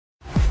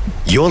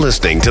You're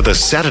listening to the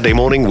Saturday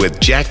Morning with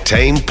Jack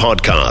Tame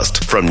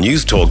podcast from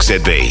News Talk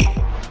ZB.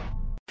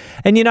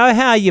 And you know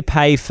how you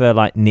pay for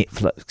like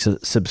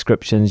Netflix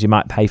subscriptions, you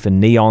might pay for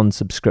Neon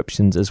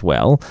subscriptions as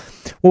well.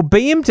 Well,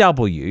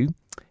 BMW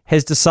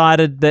has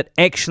decided that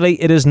actually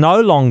it is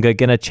no longer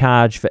going to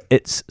charge for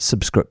its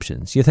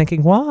subscriptions. You're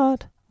thinking,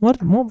 what? What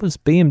was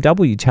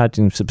BMW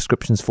charging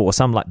subscriptions for?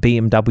 Some like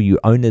BMW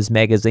Owners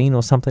Magazine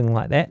or something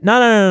like that?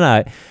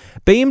 No.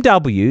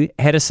 BMW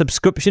had a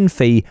subscription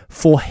fee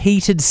for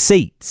heated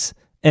seats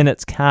in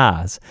its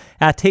cars.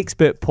 Our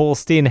expert Paul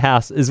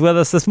Stenhouse is with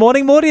us this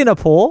morning. Morning,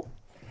 Paul.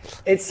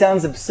 It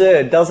sounds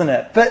absurd, doesn't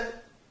it?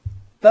 But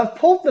they've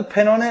pulled the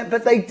pin on it,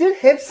 but they did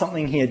have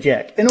something here,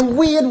 Jack. In a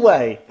weird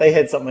way, they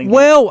had something here.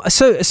 Well,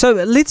 so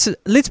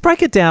let's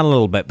break it down a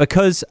little bit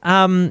because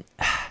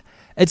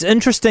it's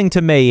interesting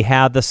to me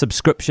how the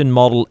subscription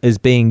model is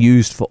being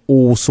used for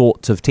all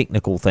sorts of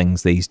technical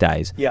things these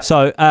days. Yeah.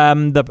 So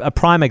a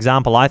prime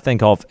example I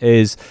think of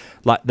is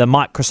like the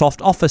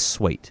Microsoft Office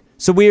suite.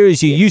 So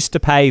whereas you used to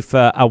pay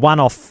for a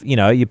one-off,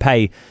 you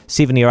pay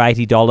 $70 or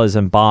 $80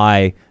 and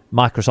buy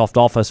Microsoft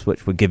Office,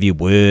 which would give you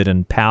Word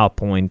and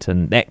PowerPoint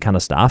and that kind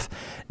of stuff.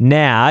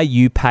 Now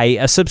you pay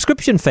a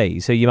subscription fee.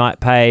 So you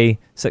might pay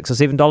 $6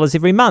 or $7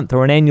 every month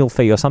or an annual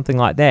fee or something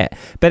like that.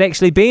 But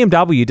actually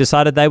BMW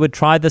decided they would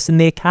try this in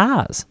their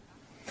cars.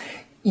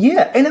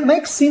 Yeah, and it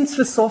makes sense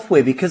for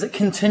software because it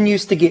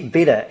continues to get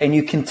better and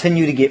you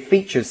continue to get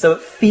features. So it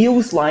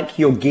feels like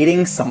you're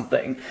getting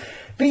something.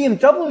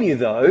 BMW,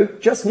 though,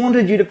 just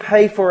wanted you to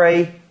pay for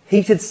a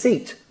heated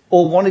seat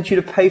or wanted you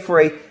to pay for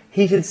a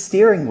heated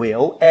steering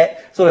wheel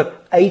at sort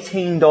of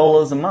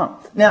 $18 a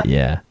month. Now,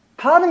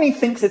 part of me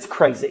thinks it's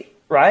crazy,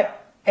 right?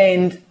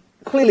 And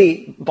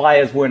clearly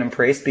buyers weren't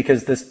impressed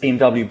because this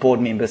BMW board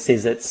member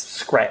says it's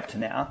scrapped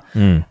now.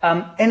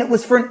 And it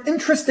was for an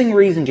interesting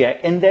reason,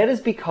 Jack, and that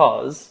is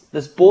because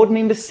this board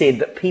member said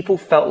that people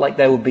felt like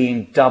they were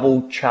being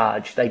double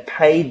charged. They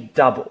paid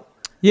double.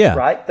 Yeah.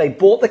 Right? They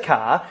bought the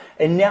car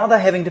and now they're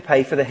having to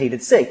pay for the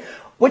heated seat,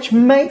 which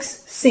makes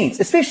sense,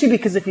 especially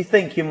because if you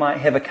think you might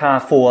have a car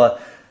for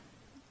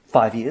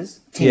 5 years,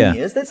 10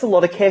 years, that's a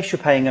lot of cash you're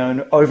paying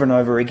over and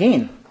over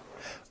again.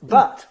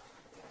 But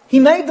he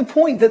made the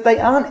point that they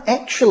aren't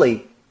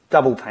actually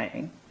double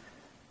paying.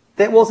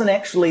 That wasn't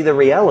actually the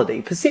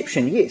reality.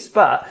 Perception, yes,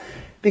 but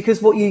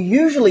because what you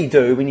usually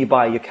do when you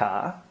buy your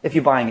car, if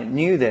you're buying it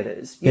new, that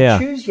is, you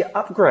choose your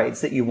upgrades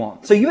that you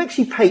want. So you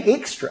actually pay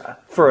extra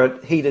for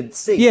a heated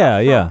seat.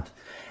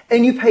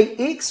 And you pay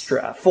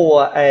extra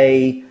for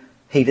a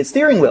heated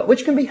steering wheel,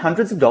 which can be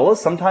hundreds of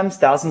dollars, sometimes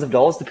thousands of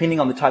dollars, depending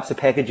on the types of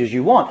packages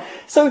you want.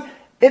 So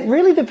it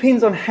really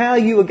depends on how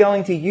you are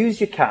going to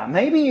use your car.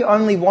 Maybe you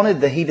only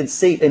wanted the heated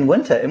seat in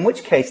winter, in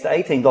which case the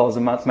 $18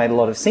 a month made a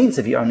lot of sense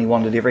if you only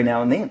wanted it every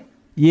now and then.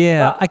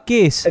 Yeah, I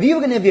guess. If you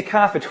were going to have your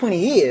car for 20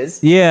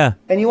 years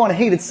and you want a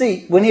heated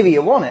seat whenever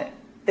you want it,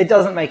 it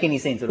doesn't make any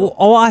sense at all.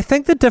 Well, I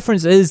think the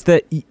difference is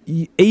that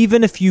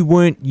even if you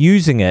weren't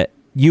using it,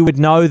 you would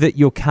know that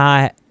your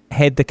car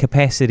had the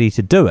capacity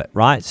to do it,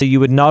 right? So you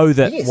would know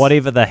that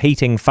whatever the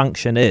heating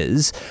function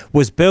is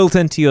was built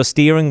into your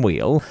steering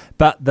wheel,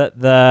 but that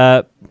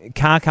the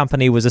car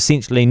company was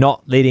essentially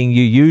not letting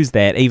you use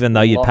that, even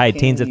though you'd paid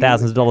tens of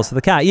thousands of dollars for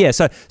the car. Yeah,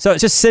 so it's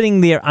just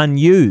sitting there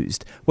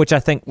unused, which I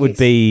think would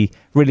be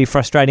really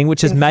frustrating,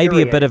 which is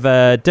maybe a bit of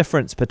a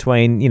difference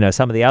between,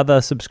 some of the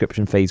other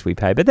subscription fees we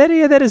pay. But that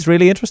is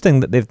really interesting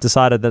that they've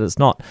decided that it's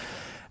not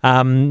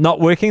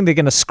working. They're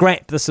going to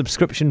scrap the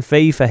subscription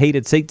fee for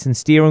heated seats and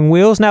steering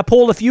wheels. Now,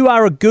 Paul, if you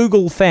are a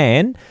Google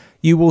fan,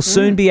 you will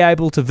soon be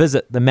able to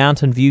visit the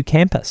Mountain View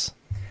campus.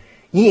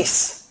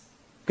 Yes.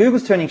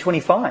 Google's turning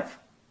 25.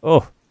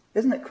 Oh.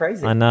 Isn't it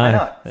crazy? I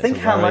know. Think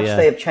how much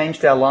they have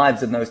changed our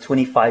lives in those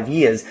 25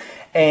 years.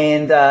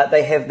 And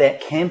they have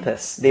that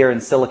campus there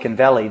in Silicon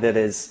Valley that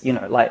is,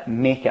 like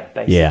Mecca,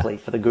 basically,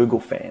 for the Google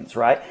fans,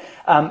 right?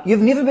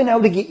 You've never been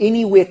able to get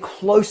anywhere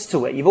close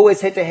to it. You've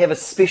always had to have a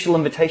special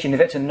invitation.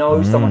 You've had to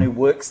know someone who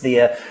works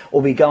there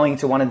or be going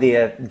to one of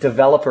their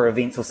developer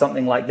events or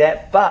something like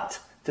that. But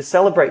to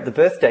celebrate the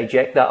birthday,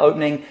 Jack, they're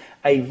opening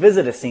a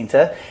visitor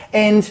center.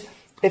 And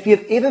if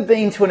you've ever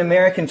been to an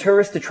American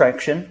tourist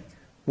attraction,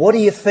 what do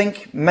you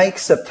think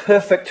makes a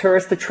perfect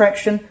tourist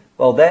attraction?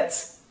 Well,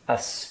 that's a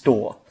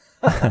store.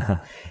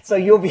 So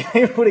you'll be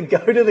able to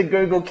go to the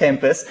Google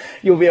campus,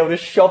 you'll be able to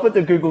shop at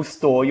the Google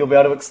store, you'll be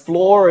able to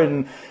explore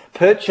and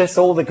purchase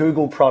all the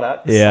Google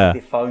products, like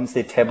their phones,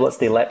 their tablets,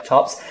 their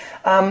laptops.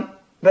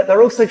 But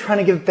they're also trying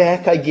to give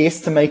back, I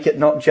guess, to make it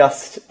not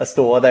just a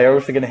store. They're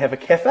also going to have a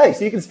cafe,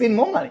 so you can spend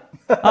more money.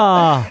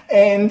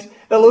 And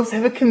they'll also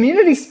have a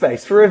community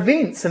space for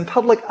events and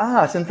public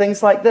art and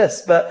things like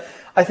this. But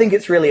I think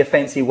it's really a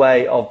fancy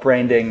way of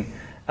branding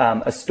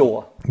a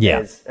store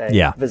as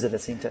a visitor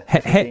center.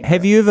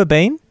 Have you ever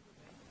been?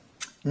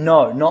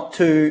 No, not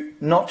to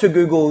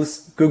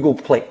Google's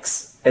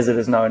Googleplex, as it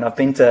is known. I've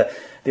been to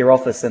their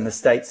office in the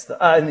States,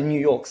 in New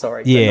York,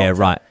 sorry. Yeah,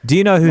 right. Do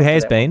you know who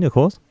has been, of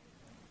course?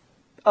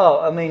 Oh,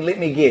 I mean, let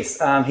me guess.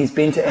 He's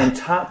been to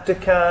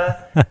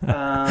Antarctica.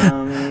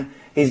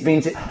 He's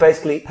been to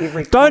basically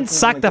every. Don't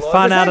suck the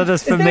fun out of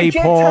this for me,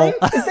 Paul.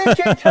 Is that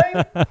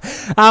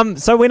Jack Tame?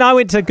 So when I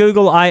went to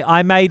Google,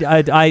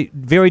 I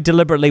very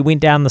deliberately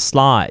went down the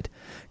slide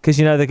because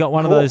they got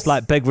one of those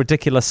like big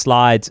ridiculous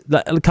slides,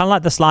 kind of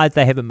like the slides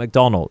they have at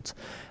McDonald's.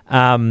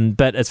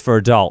 But it's for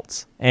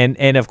adults.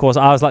 And of course,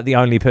 I was like the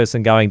only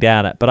person going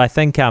down it. But I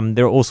think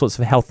there are all sorts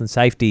of health and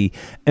safety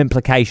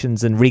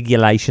implications and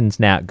regulations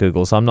now at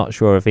Google, so I'm not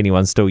sure if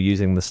anyone's still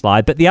using the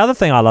slide. But the other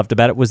thing I loved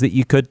about it was that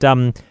you could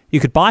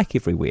bike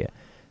everywhere.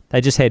 They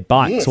just had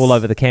bikes all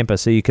over the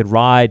campus, so you could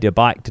ride your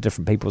bike to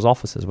different people's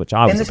offices, which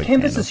I was a big fan of.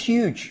 And this campus is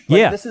huge.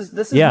 This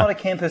is not a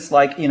campus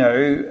like,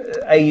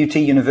 AUT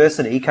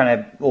University,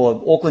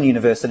 or Auckland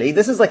University.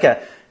 This is like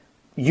a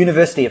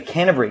University of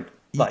Canterbury.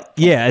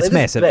 It's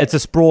massive. It's a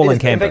sprawling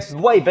campus. In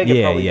fact, way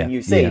bigger probably than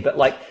UC.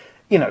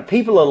 But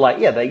people are like,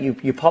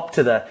 you pop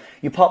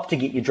to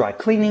get your dry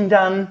cleaning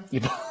done.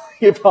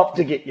 You pop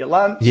to get your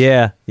lunch.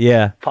 Yeah.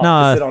 Pop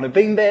to sit on a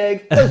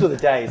beanbag. Those were the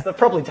days. They're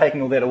probably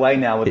taking all that away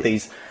now with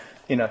these,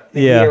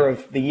 year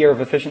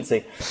of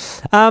efficiency.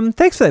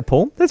 Thanks for that,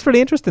 Paul. That's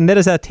really interesting. That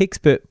is our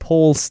techspert,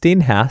 Paul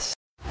Stenhouse.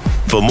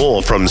 For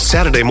more from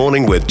Saturday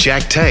Morning with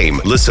Jack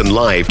Tame, listen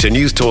live to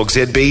News Talk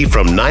ZB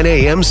from 9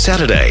 a.m.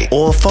 Saturday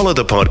or follow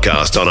the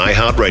podcast on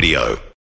iHeartRadio.